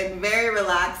therapeutic and very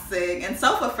relaxing and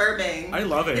self-affirming. I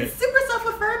love it. It's super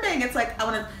self-affirming. It's like, I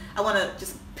want to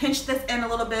just pinch this in a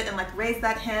little bit and like raise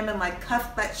that hem and like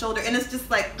cuff that shoulder, and it's just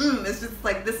like it's just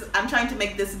like this. I'm trying to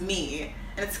make this me,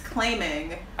 and it's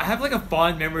claiming. I have like a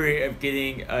fond memory of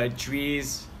getting a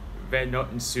Dries Van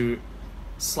Noten suit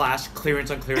 / clearance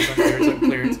on clearance on clearance on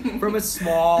clearance from a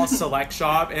small select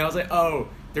shop, and I was like, oh,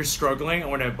 they're struggling, I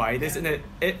want to buy this, and it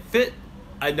fit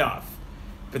enough.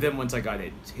 But then once I got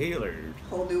it tailored,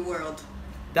 whole new world.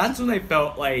 That's when I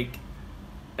felt like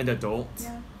an adult.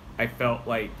 Yeah. I felt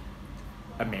like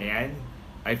a man.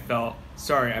 I felt,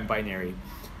 sorry, I'm binary.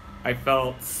 I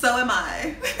felt. So am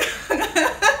I.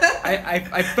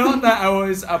 I felt that I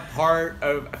was a part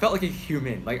of. I felt like a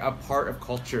human, like a part of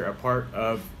culture, a part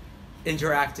of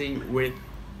interacting with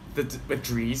with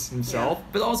Dries himself, yeah.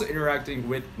 but also interacting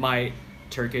with my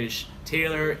Turkish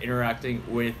tailor, interacting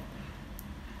with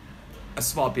a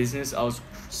small business I was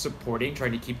supporting,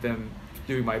 trying to keep them,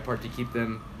 doing my part to keep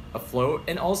them afloat,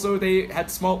 and also they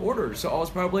had small orders, so I was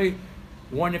probably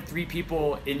one of 3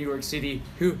 people in New York City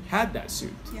who had that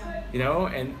suit. Yeah. You know,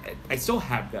 and I still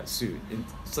have that suit, and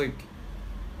it's like,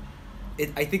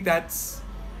 I think that's,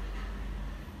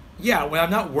 yeah, when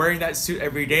I'm not wearing that suit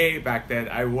every day back then,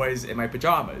 I was in my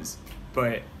pajamas,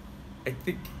 but I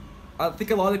think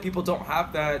a lot of people don't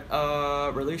have that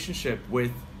relationship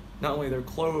with not only their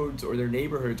clothes or their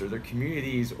neighborhoods or their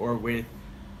communities or with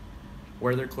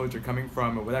where their clothes are coming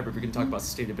from or whatever. We can talk about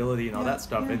sustainability and all that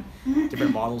stuff and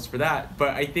different models for that.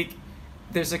 But I think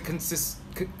there's a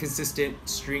consistent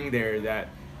string there that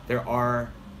there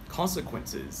are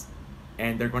consequences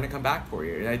and they're going to come back for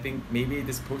you. And I think maybe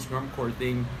this post-normcore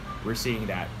thing, we're seeing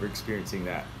that, we're experiencing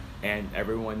that. And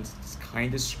everyone's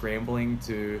kind of scrambling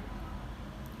to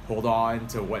hold on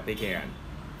to what they can.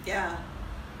 Yeah.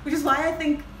 Which is why I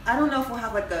think, I don't know if we'll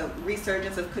have like a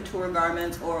resurgence of couture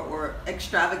garments or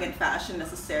extravagant fashion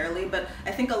necessarily, but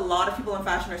I think a lot of people in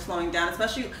fashion are slowing down,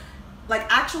 especially like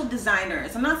actual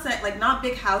designers. I'm not saying like not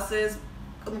big houses.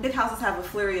 Big houses have a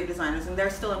flurry of designers and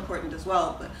they're still important as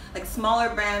well, but like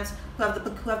smaller brands who have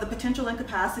the potential and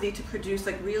capacity to produce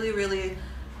like really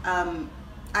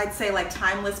I'd say like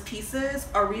timeless pieces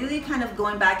are really kind of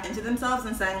going back into themselves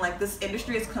and saying like this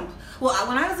industry is well,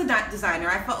 when I was a designer,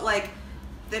 I felt like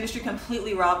the industry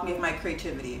completely robbed me of my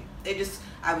creativity.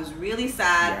 I was really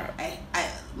sad.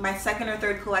 Yeah. My second or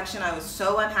third collection, I was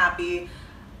so unhappy.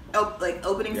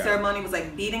 Opening ceremony was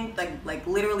like beating like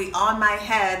literally on my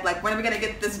head, like when are we gonna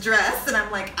get this dress? And I'm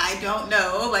like, I don't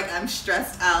know, like I'm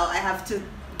stressed out. I have to.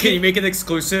 Can you make it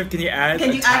exclusive? Can you add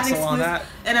a tassel on that?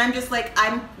 And I'm just like,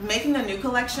 I'm making a new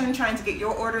collection, trying to get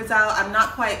your orders out. I'm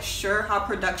not quite sure how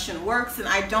production works, and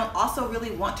I don't also really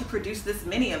want to produce this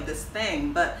many of this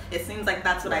thing, but it seems like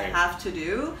that's what I have to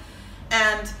do.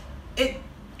 And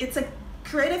it's a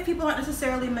creative people aren't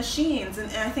necessarily machines,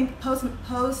 and I think post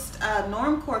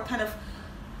normcore kind of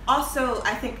also,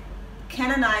 I think,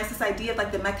 canonized this idea of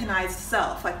like the mechanized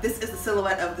self. Like this is the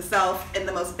silhouette of the self in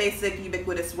the most basic,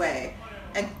 ubiquitous way,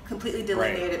 and completely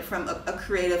delineated from a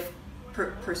creative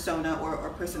persona or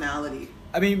personality.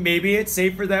 I mean, maybe it's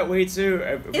safer that way too.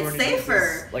 It's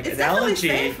safer. Like it's analogy,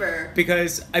 definitely safer.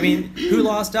 Because I mean, who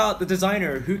lost out? The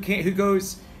designer who can't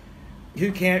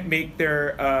make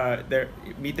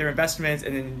meet their investments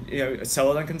and then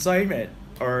sell it on consignment,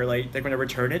 or like they're going to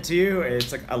return it to you.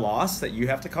 It's like a loss that you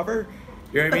have to cover.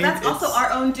 You know what I mean? But that's also our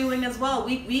own doing as well.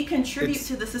 We contribute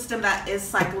to the system that is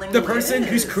cycling. The person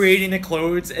who's creating the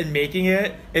clothes and making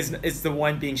it is the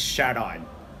one being shat on.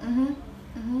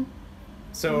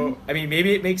 So I mean,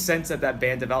 maybe it makes sense that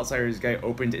Band of Outsiders guy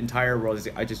opened entire world. He's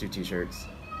like, I just do t-shirts.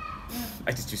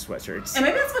 I just do sweatshirts. And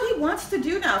maybe that's what he wants to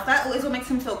do now. If that is what makes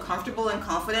him feel comfortable and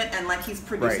confident and like he's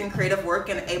producing creative work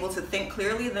and able to think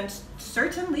clearly, then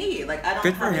certainly. Like I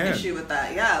don't have an issue with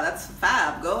that. Yeah, that's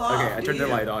fab. Go off. Okay, I turned the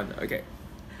light on. Okay.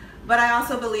 But I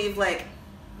also believe like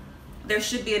there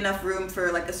should be enough room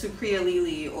for like a Supriya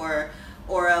Lili or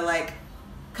a like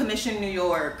Commission New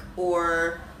York,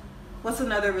 or what's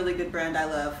another really good brand I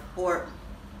love, or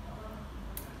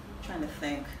I'm trying to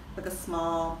think, like a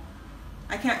small,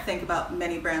 I can't think about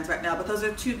many brands right now, but those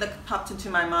are 2 that popped into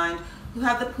my mind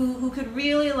who could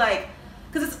really like,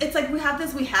 because it's like we have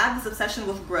this obsession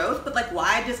with growth, but like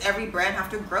why does every brand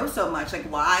have to grow so much?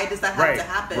 Like why does that have to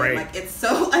happen? Like it's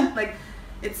so like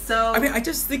it's so. I mean, I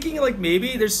just thinking like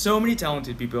maybe there's so many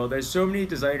talented people, there's so many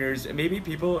designers, and maybe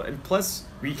people, and plus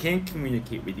we can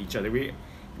communicate with each other.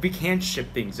 We can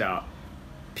ship things out.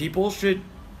 People should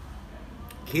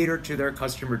cater to their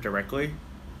customer directly.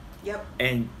 Yep.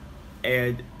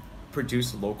 And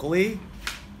produce locally.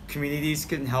 Communities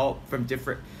can help from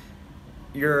different.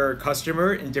 Your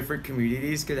customer in different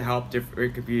communities can help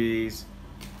different communities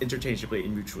interchangeably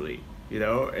and mutually.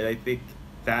 And I think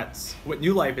that's what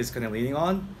New Life is kind of leaning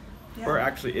on. where it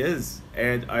actually is,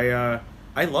 and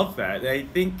I love that. I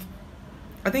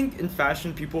think in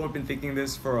fashion people have been thinking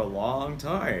this for a long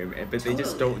time, but they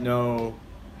just don't know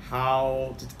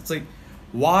how to, it's like,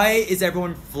 why is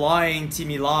everyone flying to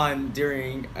Milan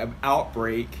during an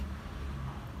outbreak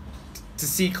to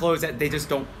see clothes that they just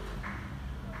don't?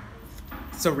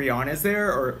 So Rihanna's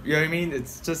there, or you know what I mean?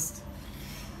 It's just,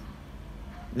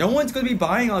 no one's going to be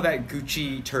buying all that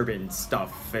Gucci turban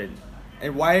stuff, and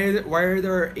why are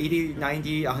there 80,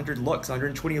 90, 100 looks,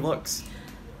 120 looks?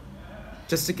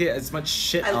 Just to get as much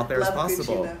shit out there as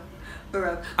possible.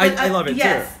 Gucci, I love it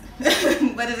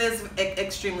too. But it is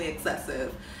extremely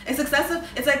excessive. It's excessive.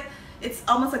 It's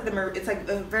almost like it's like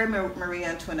a very Marie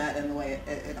Antoinette in the way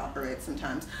it operates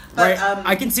sometimes. But, right.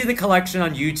 I can see the collection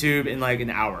on YouTube in like an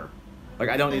hour. Like,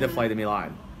 I don't need to fly to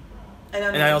Milan. But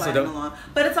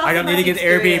it's also I don't need to get an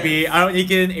Airbnb. I don't need to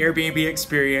get an Airbnb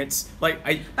experience. But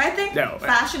I think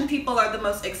fashion people are the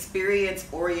most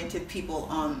experience-oriented people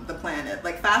on the planet.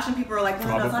 Like, fashion people are like,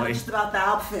 no, it's not just about the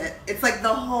outfit. It's like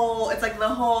the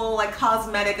whole like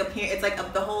cosmetic appearance. It's like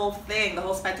the whole thing, the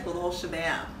whole spectacle, the whole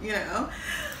shabam. You know,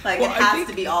 like it has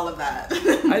to be all of that.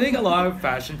 I think a lot of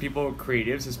fashion people,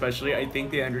 creatives especially, I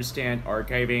think they understand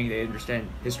archiving. They understand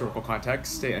historical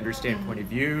context. They understand point of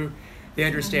view. They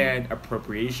understand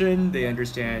appropriation, they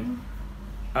understand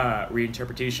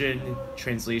reinterpretation,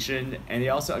 translation, and they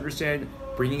also understand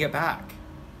bringing it back,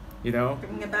 you know?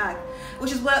 Bringing it back.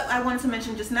 Which is what I wanted to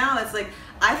mention just now. It's like,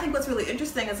 I think what's really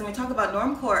interesting is when we talk about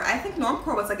normcore, I think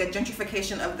normcore was like a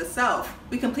gentrification of the self.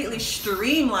 We completely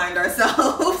streamlined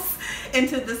ourselves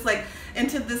into this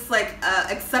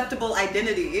acceptable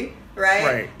identity,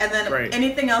 right? And then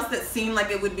anything else that seemed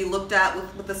like it would be looked at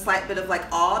with a slight bit of like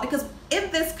awe, because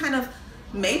in this kind of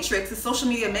matrix, the social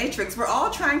media matrix, we're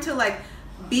all trying to like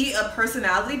be a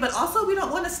personality, but also we don't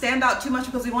want to stand out too much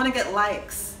because we want to get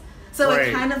likes. So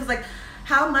it kind of is like,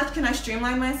 how much can I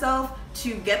streamline myself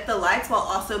to get the likes while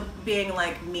also being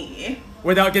like me?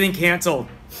 Without getting canceled.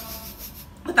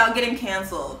 Without getting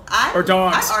canceled. I've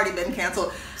already been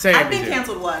canceled. I've been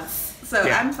canceled once. So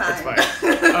yeah, I'm fine.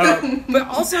 That's fine. But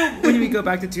also, when we go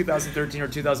back to 2013 or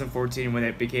 2014, when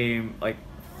it became like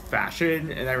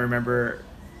fashion, and I remember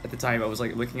at the time I was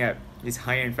like looking at these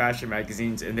high-end fashion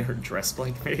magazines, and they were dressed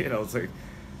like me, and I was like,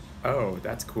 oh,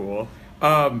 that's cool.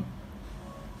 I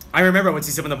remember I would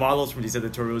see some of the models from these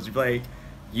editorials, you'd be like,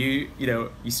 you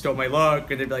stole my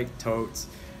look, and they'd be like, totes.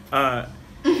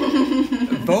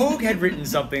 Vogue had written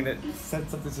something that said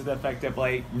something to the effect of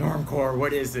like, normcore,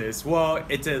 what is this? Well,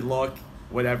 it's a look,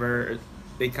 whatever.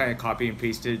 They kind of copy and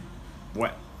pasted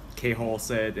what K-Hole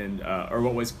said, and or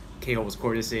what was K-Hole was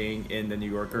quoted saying in the New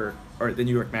Yorker, or the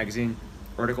New York Magazine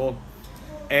article.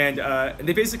 And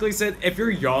they basically said, if you're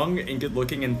young and good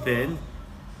looking and thin,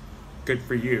 good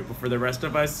for you. But for the rest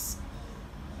of us,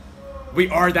 we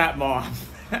are that mom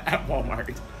at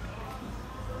Walmart.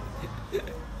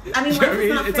 I mean, what do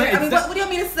you want me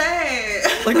to say?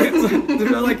 Like,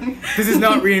 they're like, this is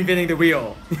not reinventing the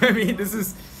wheel. I mean, this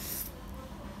is...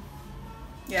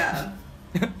 Yeah.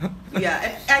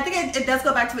 Yeah. I think it does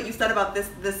go back to what you said about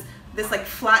this like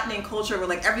flattening culture where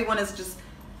like everyone is just...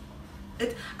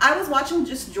 I was watching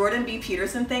just Jordan B.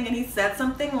 Peterson thing, and he said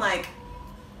something like,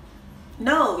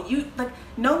 no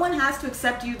one has to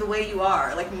accept you the way you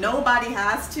are. Like, nobody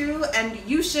has to, and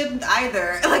you shouldn't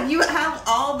either. Like, you have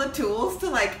all the tools to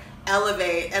like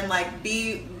elevate and like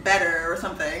be better or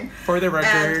something. For the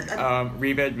record,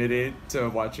 Reva admitted to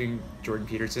watching Jordan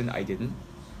Peterson. I didn't.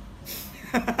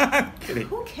 Kidding.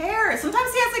 Who cares?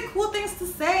 Sometimes he has like cool things to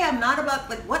say. I'm not about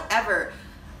like whatever.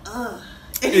 Ugh.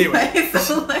 Anyway.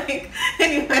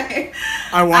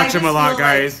 I watch him a lot,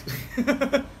 guys.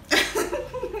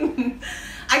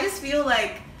 I just feel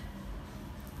like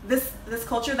this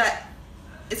culture that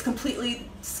is completely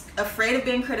afraid of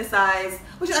being criticized,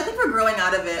 which I think we're growing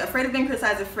out of it, afraid of being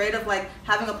criticized, afraid of like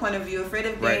having a point of view, afraid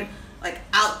of being like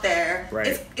out there.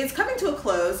 It's coming to a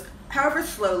close, however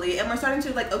slowly, and we're starting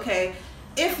to like, okay,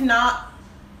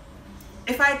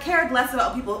 if I cared less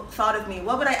about what people thought of me,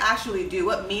 what would I actually do?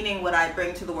 What meaning would I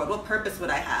bring to the world? What purpose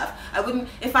would I have?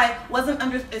 If I wasn't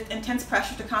under intense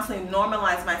pressure to constantly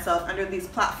normalize myself under these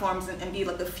platforms and be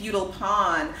like a feudal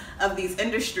pawn of these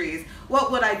industries,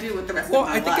 what would I do with the rest of my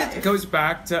life? Well, I think it goes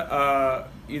back to,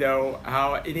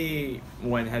 how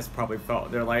anyone has probably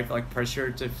felt their life like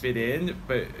pressure to fit in,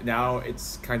 but now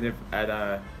it's kind of at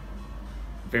a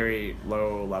very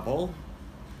low level.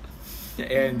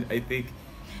 And I think...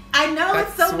 I know,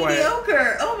 it's so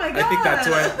mediocre. Oh my god. I think that's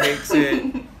what makes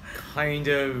it kind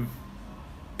of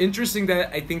interesting,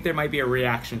 that I think there might be a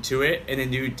reaction to it in a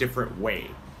new, different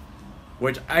way.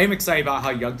 Which I am excited about how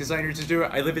young designers do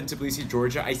it. I live in Tbilisi,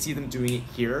 Georgia. I see them doing it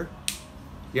here.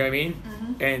 You know what I mean?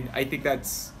 And I think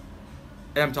that's,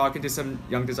 and I'm talking to some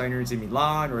young designers in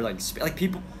Milan or like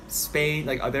people, Spain,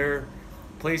 like other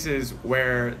places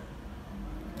where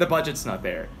the budget's not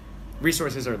there,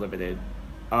 resources are limited,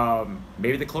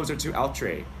 maybe the clothes are too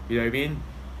outre, you know what I mean?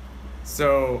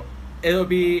 So it'll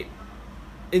be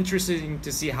interesting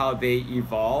to see how they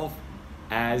evolve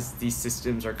as these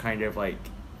systems are kind of like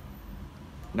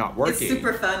not working. It's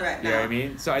super fun right now. You know what I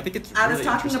mean? So I think it's I really was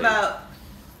talking interesting. about.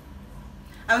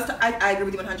 I agree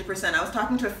with you 100%. I was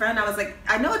talking to a friend. I was like,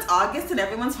 I know it's August and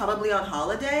everyone's probably on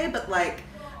holiday, but like,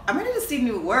 I'm ready to see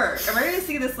new work. I'm ready to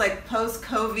see this like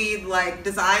post-COVID like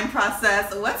design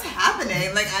process. What's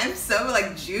happening? Like, I'm so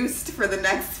like juiced for the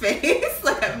next phase.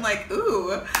 Like, I'm like,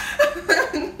 ooh.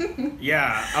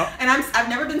 Yeah. And I've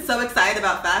never been so excited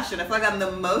about fashion. I feel like I'm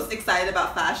the most excited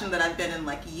about fashion that I've been in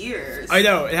like years. I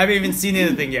know. I haven't even seen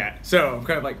anything yet. So I'm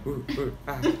kind of like, ooh,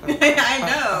 I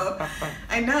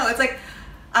know. It's like,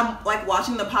 I'm like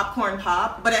watching the popcorn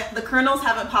pop, but if the kernels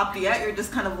haven't popped yet, you're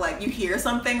just kind of like, you hear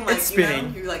something like, it's spinning. You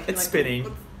know, you're like, it's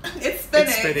spinning. It's spinning.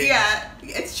 It's spinning. Yeah,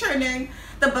 it's churning.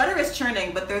 The butter is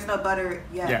churning, but there's no butter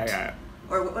yet. Yeah.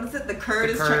 Or what is it? The curd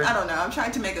is churning. I don't know. I'm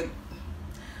trying to make a.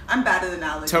 I'm bad at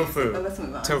analogies. Tofu. So let's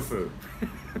move on. Tofu.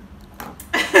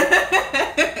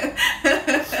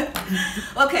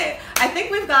 Okay, I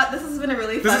think we've got. This has been a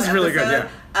really fun episode. This is really good.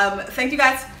 Yeah. Thank you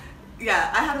guys.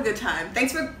 Yeah, I had a good time.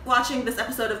 Thanks for watching this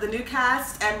episode of the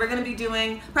Newcast, and we're going to be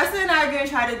doing, Preston and I are going to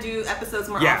try to do episodes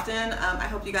more often. I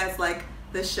hope you guys like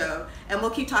this show, and we'll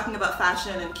keep talking about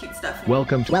fashion and cute stuff.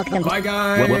 Welcome. Bye,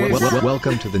 guys.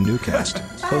 Welcome to the Newcast,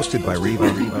 hosted by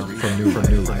Reva from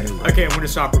New. Okay, I'm going to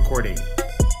stop recording.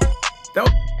 That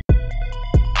was